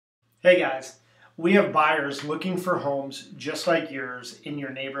Hey guys, we have buyers looking for homes just like yours in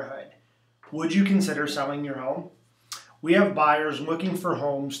your neighborhood. Would you consider selling your home? We have buyers looking for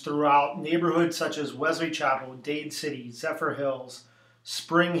homes throughout neighborhoods such as Wesley Chapel, Dade City, Zephyr Hills,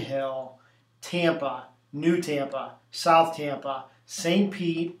 Spring Hill, Tampa, New Tampa, South Tampa, St.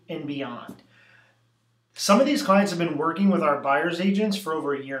 Pete, and beyond. Some of these clients have been working with our buyer's agents for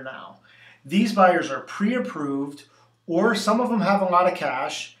over a year now. These buyers are pre-approved, or some of them have a lot of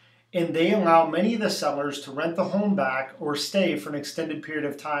cash, and they allow many of the sellers to rent the home back or stay for an extended period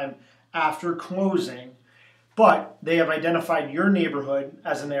of time after closing, but they have identified your neighborhood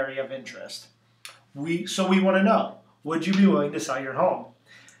as an area of interest. So we want to know, would you be willing to sell your home?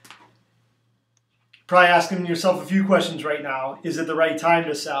 Probably asking yourself a few questions right now. Is it the right time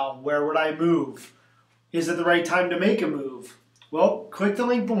to sell? Where would I move? Is it the right time to make a move? Well, click the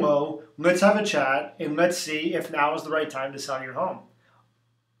link below, let's have a chat, and let's see if now is the right time to sell your home.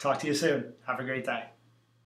 Talk to you soon. Have a great day.